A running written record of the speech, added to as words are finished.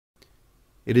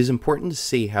It is important to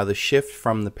see how the shift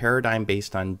from the paradigm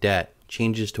based on debt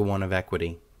changes to one of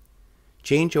equity.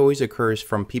 Change always occurs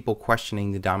from people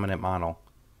questioning the dominant model.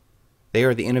 They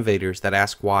are the innovators that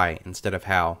ask why instead of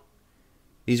how.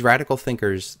 These radical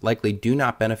thinkers likely do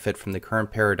not benefit from the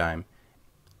current paradigm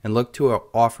and look to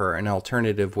offer an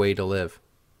alternative way to live.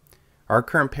 Our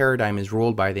current paradigm is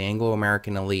ruled by the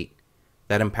Anglo-American elite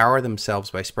that empower themselves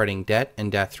by spreading debt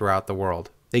and death throughout the world.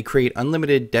 They create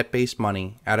unlimited debt-based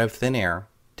money out of thin air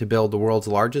to build the world's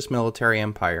largest military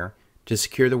empire, to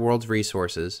secure the world's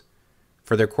resources,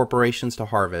 for their corporations to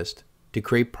harvest, to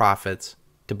create profits,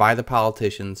 to buy the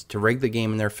politicians, to rig the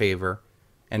game in their favor,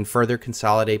 and further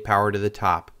consolidate power to the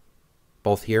top,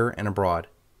 both here and abroad.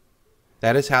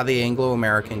 That is how the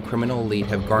Anglo-American criminal elite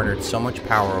have garnered so much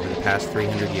power over the past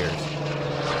 300 years.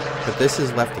 But this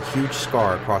has left a huge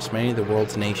scar across many of the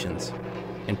world's nations,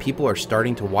 and people are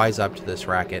starting to wise up to this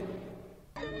racket.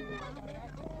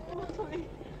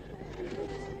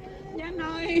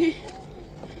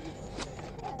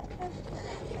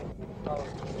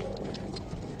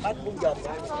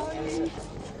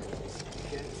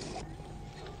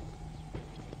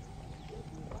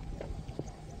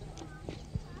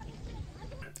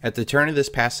 At the turn of this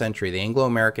past century, the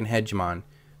Anglo-American hegemon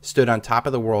stood on top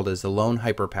of the world as the lone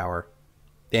hyperpower.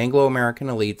 The Anglo-American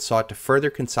elite sought to further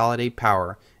consolidate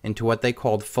power into what they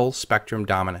called full-spectrum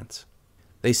dominance.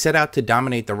 They set out to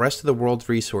dominate the rest of the world's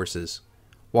resources,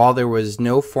 while there was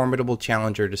no formidable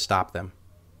challenger to stop them.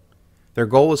 Their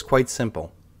goal was quite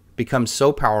simple: become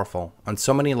so powerful on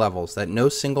so many levels that no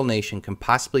single nation can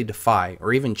possibly defy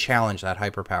or even challenge that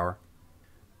hyperpower.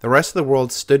 The rest of the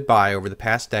world stood by over the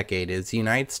past decade as the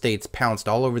United States pounced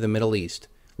all over the Middle East,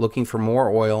 looking for more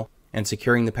oil and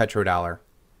securing the petrodollar.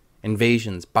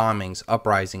 Invasions, bombings,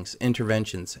 uprisings,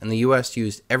 interventions, and the U.S.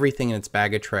 used everything in its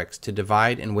bag of tricks to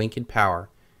divide and weaken power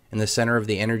in the center of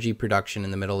the energy production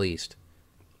in the Middle East.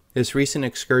 This recent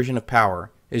excursion of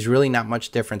power is really not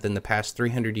much different than the past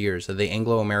 300 years of the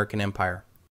Anglo-American Empire.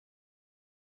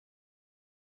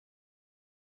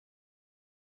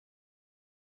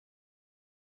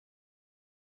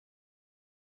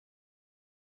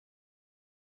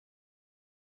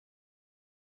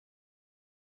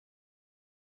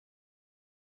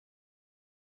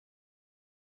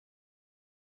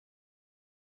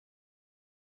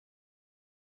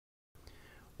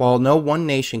 While no one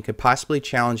nation could possibly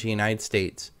challenge the United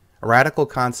States, a radical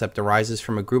concept arises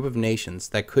from a group of nations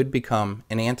that could become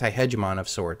an anti-hegemon of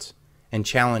sorts and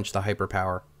challenge the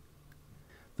hyperpower.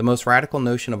 The most radical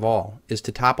notion of all is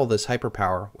to topple this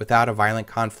hyperpower without a violent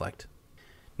conflict.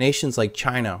 Nations like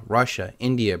China, Russia,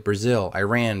 India, Brazil,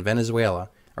 Iran, Venezuela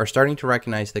are starting to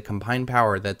recognize the combined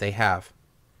power that they have.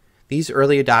 These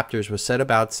early adopters will set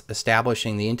about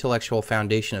establishing the intellectual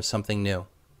foundation of something new.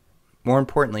 More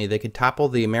importantly, they could topple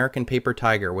the American paper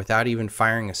tiger without even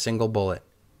firing a single bullet.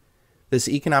 This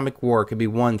economic war could be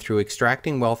won through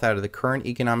extracting wealth out of the current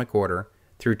economic order,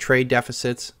 through trade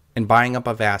deficits and buying up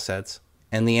of assets,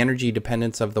 and the energy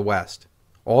dependence of the West,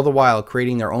 all the while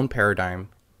creating their own paradigm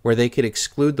where they could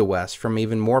exclude the West from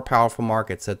even more powerful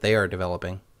markets that they are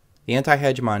developing. The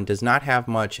anti-hegemon does not have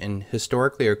much in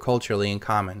historically or culturally in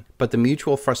common, but the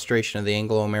mutual frustration of the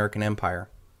Anglo-American Empire.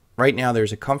 Right now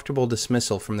there's a comfortable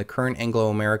dismissal from the current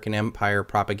Anglo-American Empire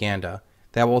propaganda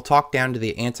that will talk down to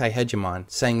the anti-hegemon,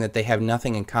 saying that they have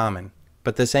nothing in common.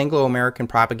 But this Anglo-American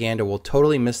propaganda will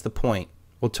totally miss the point,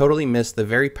 will totally miss the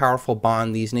very powerful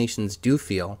bond these nations do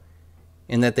feel,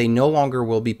 in that they no longer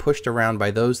will be pushed around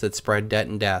by those that spread debt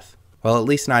and death. Well, at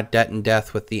least not debt and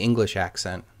death with the English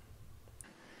accent.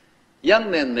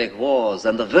 Young men make wars,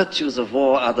 and the virtues of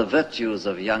war are the virtues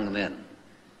of young men.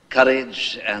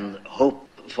 Courage and hope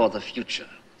for the future.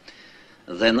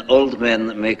 Then old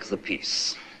men make the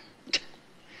peace.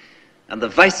 And the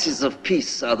vices of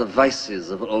peace are the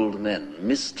vices of old men: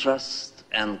 mistrust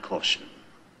and caution.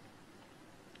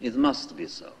 It must be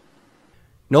so.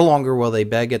 No longer will they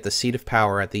beg at the seat of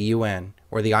power at the UN,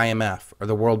 or the IMF, or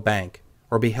the World Bank,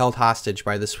 or be held hostage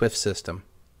by the SWIFT system.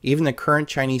 Even the current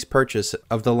Chinese purchase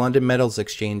of the London Metals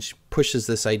Exchange pushes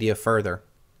this idea further.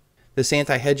 This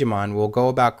anti-hegemon will go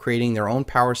about creating their own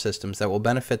power systems that will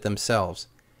benefit themselves,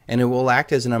 and it will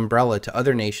act as an umbrella to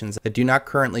other nations that do not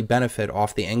currently benefit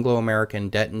off the Anglo-American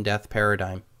debt and death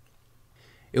paradigm.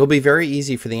 It will be very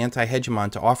easy for the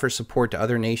anti-hegemon to offer support to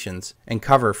other nations and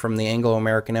cover from the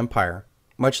Anglo-American Empire,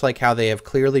 much like how they have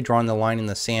clearly drawn the line in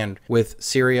the sand with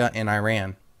Syria and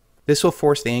Iran. This will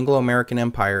force the Anglo-American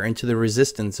Empire into the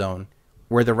resistance zone,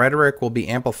 where the rhetoric will be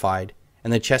amplified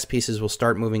and the chess pieces will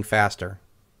start moving faster.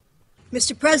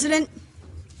 Mr. President,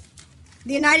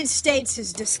 the United States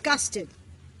is disgusted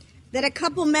that a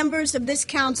couple members of this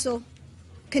council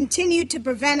continue to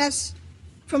prevent us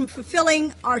from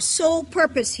fulfilling our sole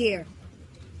purpose here,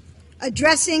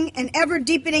 addressing an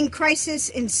ever-deepening crisis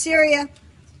in Syria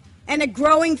and a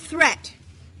growing threat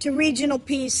to regional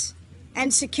peace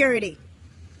and security.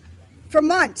 For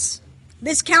months,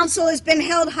 this council has been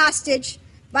held hostage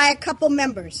by a couple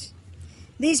members.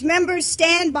 These members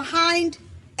stand behind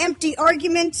empty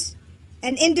arguments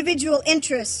and individual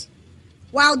interests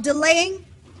while delaying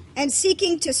and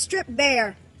seeking to strip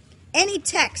bare any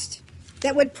text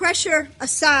that would pressure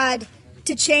Assad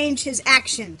to change his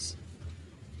actions.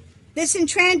 This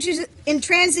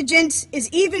intransigence is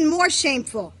even more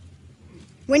shameful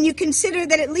when you consider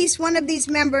that at least one of these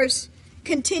members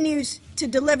continues to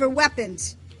deliver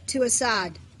weapons to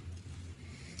Assad.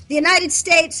 The United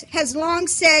States has long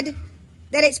said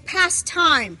that it's past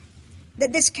time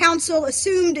that this council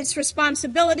assumed its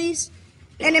responsibilities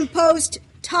and imposed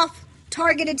tough,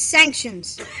 targeted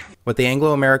sanctions. What the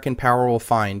Anglo-American power will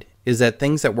find is that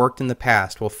things that worked in the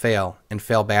past will fail, and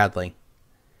fail badly.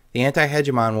 The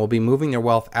anti-hegemon will be moving their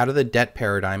wealth out of the debt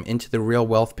paradigm into the real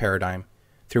wealth paradigm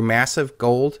through massive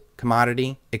gold,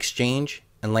 commodity, exchange,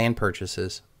 and land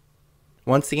purchases.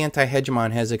 Once the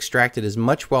anti-hegemon has extracted as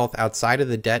much wealth outside of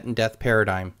the debt and death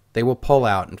paradigm, they will pull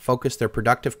out and focus their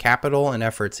productive capital and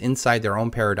efforts inside their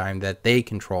own paradigm that they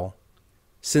control.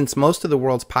 Since most of the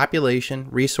world's population,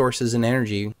 resources, and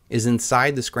energy is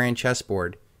inside this grand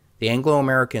chessboard, the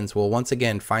Anglo-Americans will once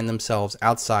again find themselves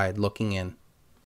outside looking in.